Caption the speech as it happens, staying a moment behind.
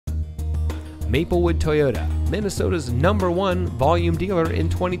Maplewood Toyota, Minnesota's #1 volume dealer in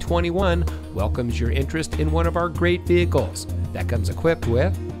 2021, welcomes your interest in one of our great vehicles that comes equipped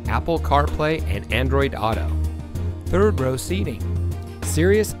with Apple CarPlay and Android Auto, third row seating,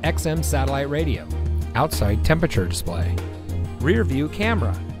 Sirius XM satellite radio, outside temperature display, rear view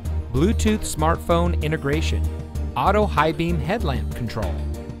camera, Bluetooth smartphone integration, auto high beam headlamp control,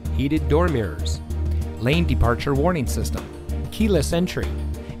 heated door mirrors, lane departure warning system, keyless entry,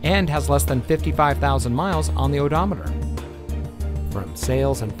 and has less than 55,000 miles on the odometer. From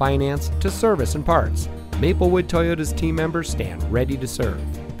sales and finance to service and parts, Maplewood Toyota's team members stand ready to serve.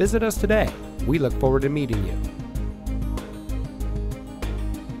 Visit us today. We look forward to meeting you.